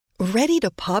Ready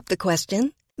to pop the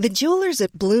question? The jewelers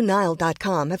at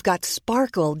BlueNile.com have got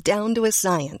sparkle down to a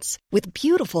science with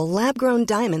beautiful lab-grown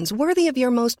diamonds worthy of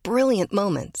your most brilliant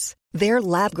moments. Their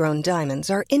lab-grown diamonds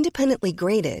are independently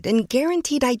graded and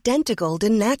guaranteed identical to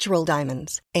natural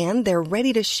diamonds, and they're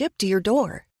ready to ship to your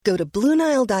door. Go to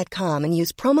BlueNile.com and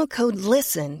use promo code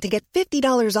LISTEN to get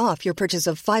 $50 off your purchase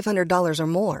of $500 or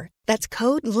more. That's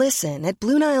code LISTEN at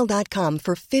BlueNile.com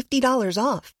for $50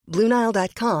 off.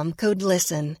 BlueNile.com, code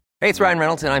LISTEN. Hey, it's Ryan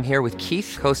Reynolds, and I'm here with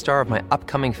Keith, co-star of my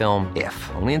upcoming film,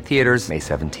 If, only in theaters May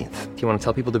 17th. Do you want to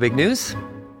tell people the big news?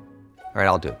 All right,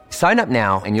 I'll do it. Sign up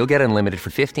now and you'll get unlimited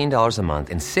for $15 a month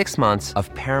and 6 months of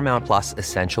Paramount Plus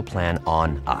Essential Plan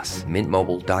on us.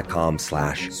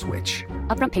 MintMobile.com/switch.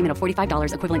 Upfront payment of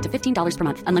 $45 equivalent to $15 per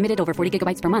month. Unlimited over 40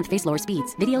 gigabytes per month. Face lower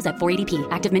speeds. Videos at 480p.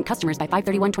 Active Mint customers by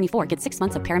 531.24 get 6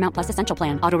 months of Paramount Plus Essential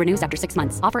Plan. Auto renews after 6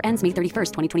 months. Offer ends May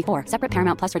 31st, 2024. Separate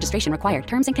Paramount Plus registration required.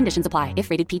 Terms and conditions apply if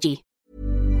rated PG.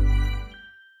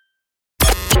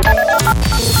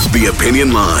 The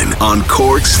Opinion Line on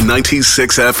Cork's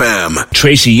 96 FM.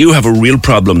 Tracy, you have a real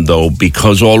problem, though,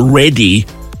 because already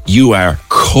you are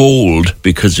cold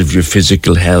because of your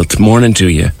physical health. Morning to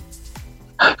you.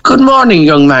 Good morning,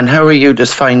 young man. How are you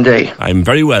this fine day? I'm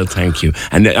very well, thank you.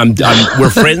 And we're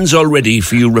friends already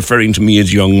for you referring to me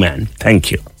as young man.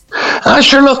 Thank you.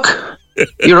 Sure, look,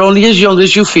 you're only as young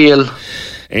as you feel.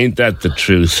 Ain't that the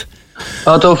truth?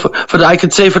 Although, I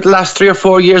could say for the last 3 or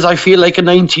 4 years, I feel like a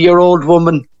 90-year-old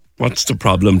woman. What's the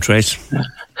problem, Trace?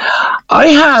 I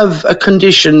have a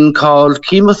condition called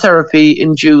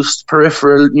chemotherapy-induced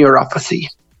peripheral neuropathy,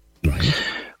 Right.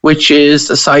 which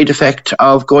is a side effect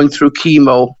of going through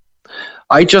chemo.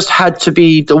 I just had to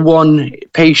be the one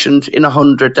patient in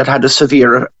 100 that had a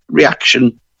severe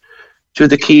reaction to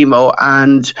the chemo,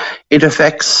 and it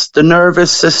affects the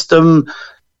nervous system,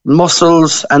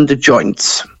 muscles, and the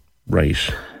joints. Right.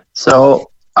 So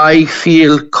I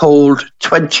feel cold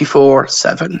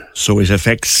 24/7. So it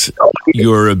affects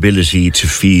your ability to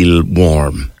feel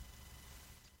warm.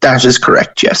 That is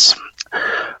correct, yes.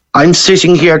 I'm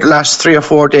sitting here the last 3 or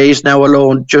 4 days now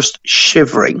alone, just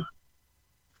shivering.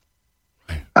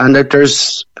 And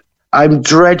I'm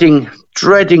dreading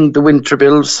the winter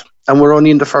bills, and we're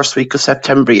only in the first week of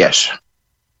September yet.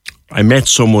 I met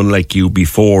someone like you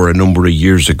before a number of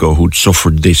years ago who'd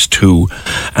suffered this too,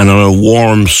 and on a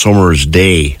warm summer's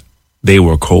day, they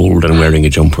were cold and wearing a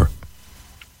jumper.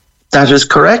 That is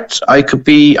correct. I've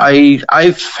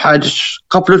had a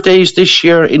couple of days this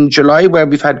year in July where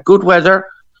we've had good weather,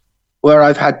 where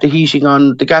I've had the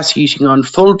gas heating on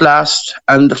full blast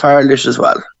and the fire lit as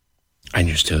well. And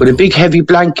you're still with cold. a big heavy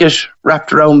blanket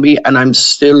wrapped around me, and I'm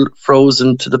still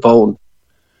frozen to the bone.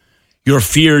 Your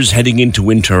fears heading into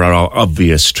winter are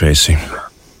obvious, Tracy.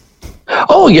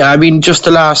 Oh, yeah. I mean, just the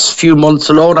last few months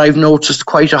alone, I've noticed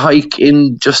quite a hike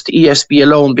in just ESB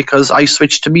alone because I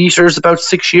switched to meters about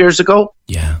 6 years ago.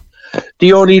 Yeah.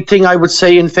 The only thing I would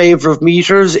say in favour of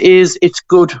meters is it's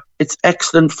good. It's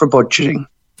excellent for budgeting.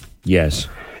 Yes.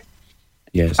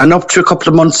 Yes. And up to a couple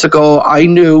of months ago, I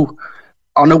knew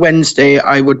on a Wednesday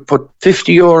I would put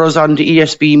 €50 on the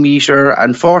ESB meter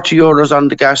and €40 on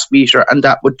the gas meter, and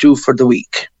that would do for the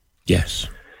week. Yes.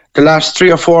 The last 3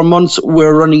 or 4 months,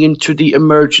 we're running into the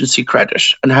emergency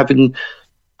credit and having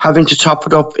to top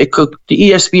it up. The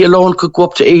ESB alone could go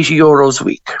up to €80 a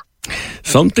week.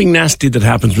 Something nasty that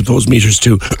happens with those meters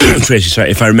too, Tracy, sorry,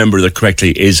 if I remember that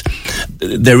correctly, is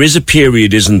there is a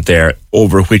period, isn't there,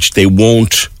 over which they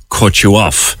won't cut you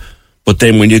off. But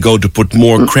then when you go to put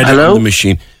more credit on the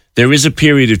machine, there is a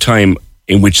period of time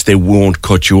in which they won't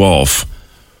cut you off.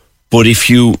 But if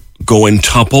you go and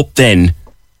top up, then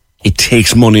it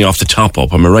takes money off the top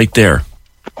up. Am I right there?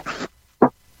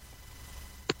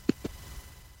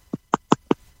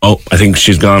 Oh, I think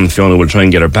she's gone. Fiona, we'll try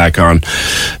and get her back on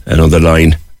another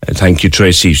line. Thank you,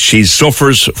 Tracy. She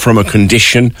suffers from a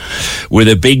condition with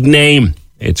a big name.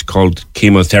 It's called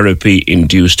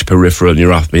chemotherapy-induced peripheral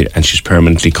neuropathy, and she's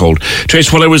permanently cold.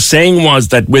 Trace, what I was saying was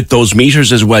that with those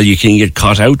meters as well, you can get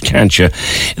caught out, can't you?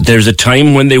 There's a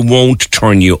time when they won't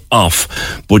turn you off,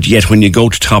 but yet when you go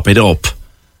to top it up,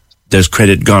 there's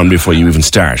credit gone before you even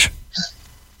start.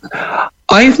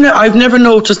 I've never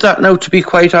noticed that now, to be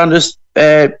quite honest.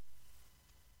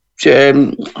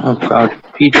 Oh God,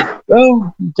 Peter!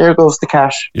 Oh, there goes the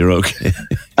cash. You're okay.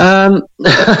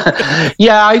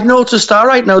 Yeah, I've noticed. All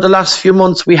right, now the last few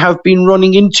months we have been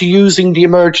running into using the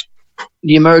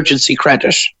emergency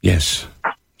credit. Yes.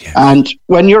 And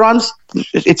when you're on,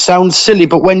 it sounds silly,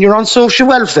 but when you're on social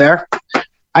welfare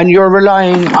and you're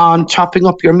relying on topping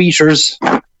up your meters,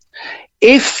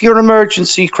 if your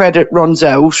emergency credit runs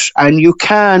out and you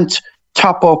can't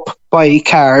top up by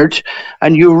card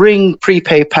and you ring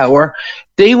prepay power,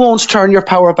 they won't turn your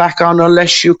power back on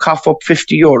unless you cough up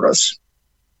 €50.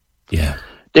 Yeah.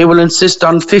 They will insist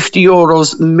on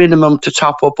 €50 minimum to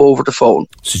top up over the phone.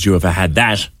 Since you ever had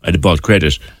that, I'd have bought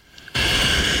credit.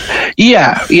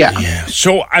 Yeah.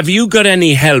 So have you got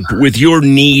any help with your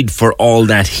need for all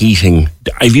that heating?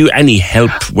 Have you any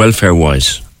help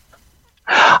welfare-wise?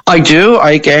 I do.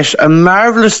 I get a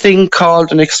marvellous thing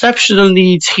called an exceptional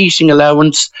needs heating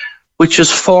allowance, which is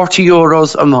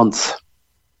 €40 a month.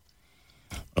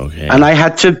 Okay. And I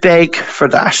had to beg for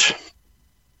that.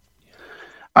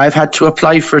 I've had to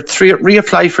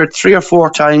reapply for it 3 or 4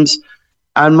 times,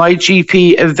 and my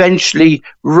GP eventually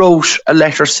wrote a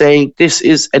letter saying this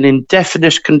is an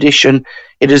indefinite condition.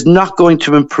 It is not going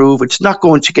to improve. It's not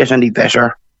going to get any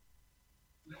better.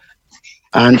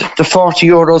 And the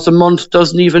 €40 a month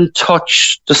doesn't even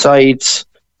touch the sides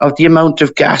of the amount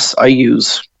of gas I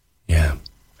use. Yeah.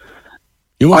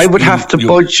 I would have to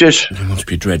budget. You must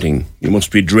be dreading.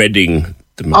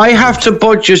 I have to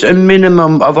budget a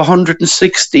minimum of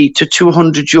 €160 to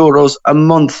 €200 a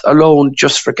month alone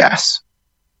just for gas.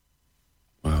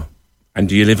 Wow. And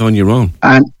do you live on your own?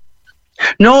 And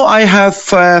no, I have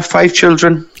 5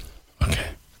 children. Okay.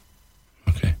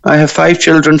 I have 5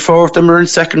 children. 4 of them are in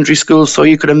secondary school, so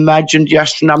you could imagine the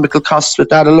astronomical costs with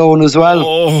that alone as well.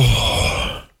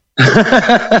 Oh.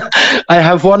 I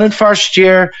have 1 in first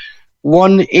year,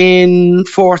 1 in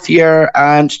 4th year,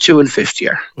 and 2 in 5th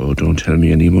year. Oh, don't tell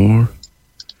me anymore.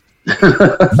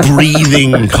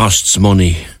 Breathing costs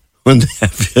money when they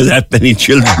have that many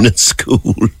children at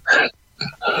school.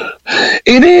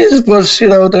 It is, but you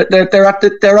know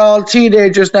they're all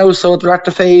teenagers now, so they're at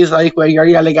the phase like where you're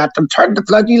yelling at them, turn the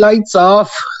bloody lights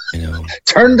off,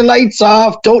 turn the lights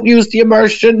off, don't use the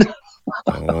immersion.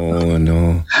 Oh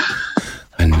no.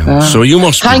 I know. So you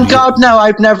must. Thank God now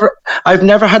I've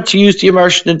never had to use the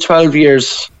immersion in 12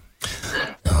 years.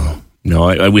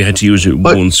 No, we had to use it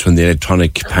once when the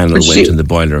electronic panel went in the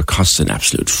boiler. It cost an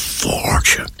absolute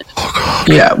fortune. Oh, God.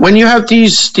 Yeah, when you have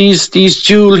these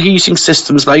dual heating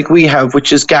systems like we have,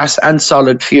 which is gas and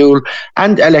solid fuel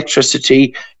and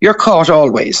electricity, you're caught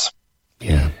always.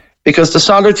 Yeah. Because the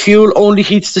solid fuel only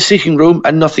heats the sitting room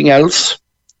and nothing else.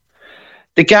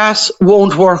 The gas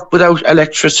won't work without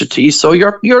electricity, so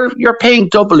you're paying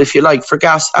double, if you like, for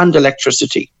gas and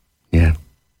electricity. Yeah.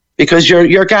 Because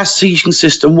your gas heating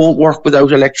system won't work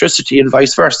without electricity and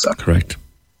vice versa. Correct.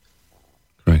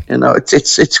 You know,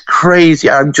 it's crazy.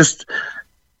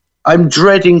 I'm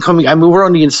dreading coming. I mean, we're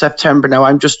only in September now.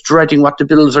 I'm just dreading what the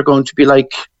bills are going to be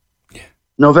like. Yeah.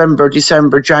 November,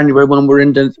 December, January, when we're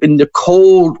in the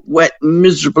cold, wet,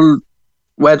 miserable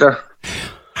weather.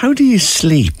 How do you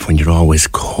sleep when you're always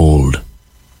cold?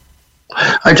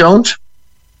 I don't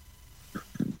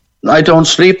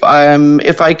sleep.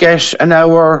 If I get an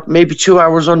hour, maybe 2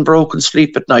 hours unbroken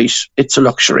sleep at night, it's a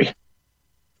luxury.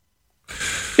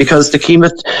 Because the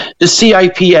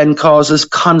CIPN causes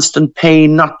constant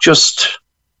pain, not just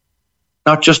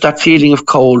that feeling of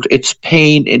cold. It's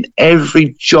pain in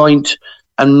every joint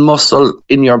and muscle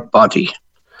in your body.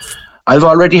 I've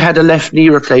already had a left knee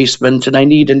replacement and I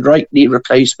need a right knee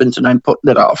replacement, and I'm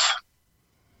putting it off.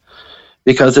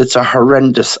 Because it's a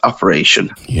horrendous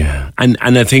operation. Yeah. And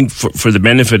I think for the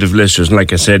benefit of listeners, and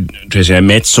like I said, Tracy, I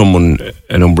met someone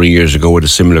a number of years ago with a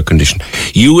similar condition.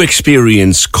 You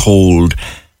experience cold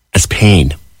as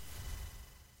pain.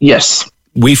 Yes.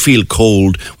 We feel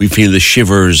cold, we feel the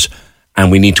shivers,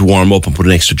 and we need to warm up and put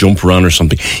an extra jumper on or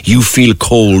something. You feel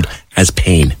cold as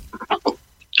pain.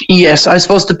 Yes, I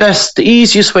suppose the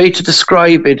easiest way to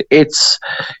describe it, it's,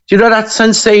 you know that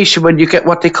sensation when you get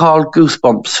what they call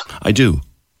goosebumps? I do.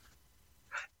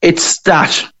 It's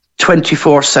that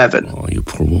 24/7. Oh, you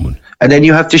poor woman. And then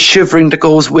you have the shivering that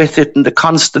goes with it and the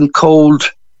constant cold.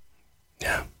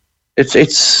 Yeah.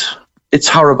 It's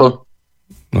horrible.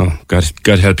 Oh,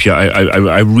 God help you.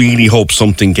 I really hope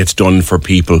something gets done for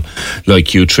people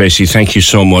like you, Tracy. Thank you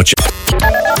so much.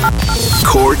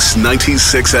 Cork's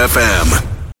 96 FM.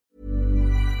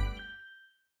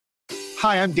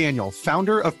 Hi, I'm Daniel,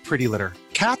 founder of Pretty Litter.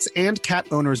 Cats and cat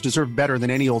owners deserve better than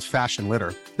any old-fashioned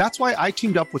litter. That's why I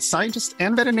teamed up with scientists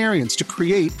and veterinarians to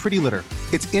create Pretty Litter.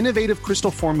 Its innovative crystal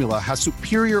formula has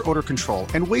superior odor control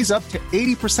and weighs up to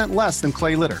 80% less than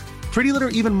clay litter. Pretty Litter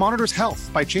even monitors health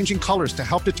by changing colors to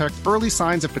help detect early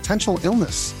signs of potential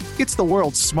illness. It's the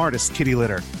world's smartest kitty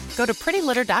litter. Go to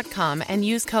prettylitter.com and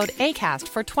use code ACAST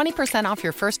for 20% off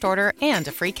your first order and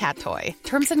a free cat toy.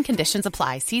 Terms and conditions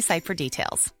apply. See site for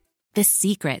details. The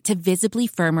secret to visibly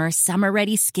firmer,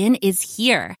 summer-ready skin is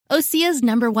here. Osea's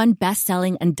 #1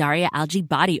 best-selling Undaria Algae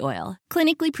Body Oil.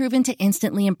 Clinically proven to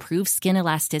instantly improve skin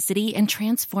elasticity and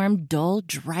transform dull,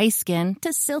 dry skin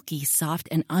to silky, soft,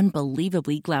 and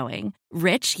unbelievably glowing.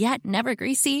 Rich yet never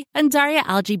greasy, Undaria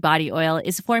Algae Body Oil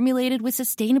is formulated with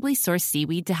sustainably sourced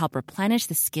seaweed to help replenish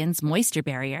the skin's moisture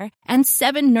barrier and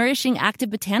 7 nourishing active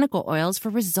botanical oils for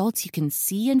results you can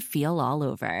see and feel all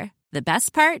over. The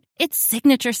best part? Its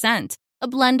signature scent. A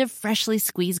blend of freshly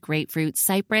squeezed grapefruit,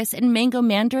 cypress, and mango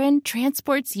mandarin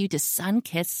transports you to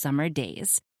sun-kissed summer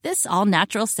days. This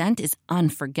all-natural scent is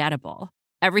unforgettable.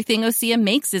 Everything Osea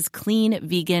makes is clean,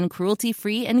 vegan,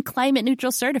 cruelty-free, and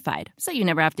climate-neutral certified, so you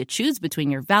never have to choose between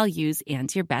your values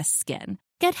and your best skin.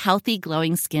 Get healthy,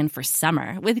 glowing skin for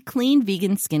summer with clean,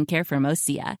 vegan skincare from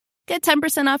Osea. Get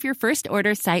 10% off your first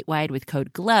order site-wide with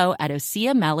code GLOW at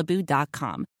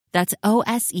OseaMalibu.com. That's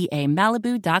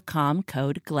OSEAMalibu.com,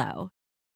 code GLOW.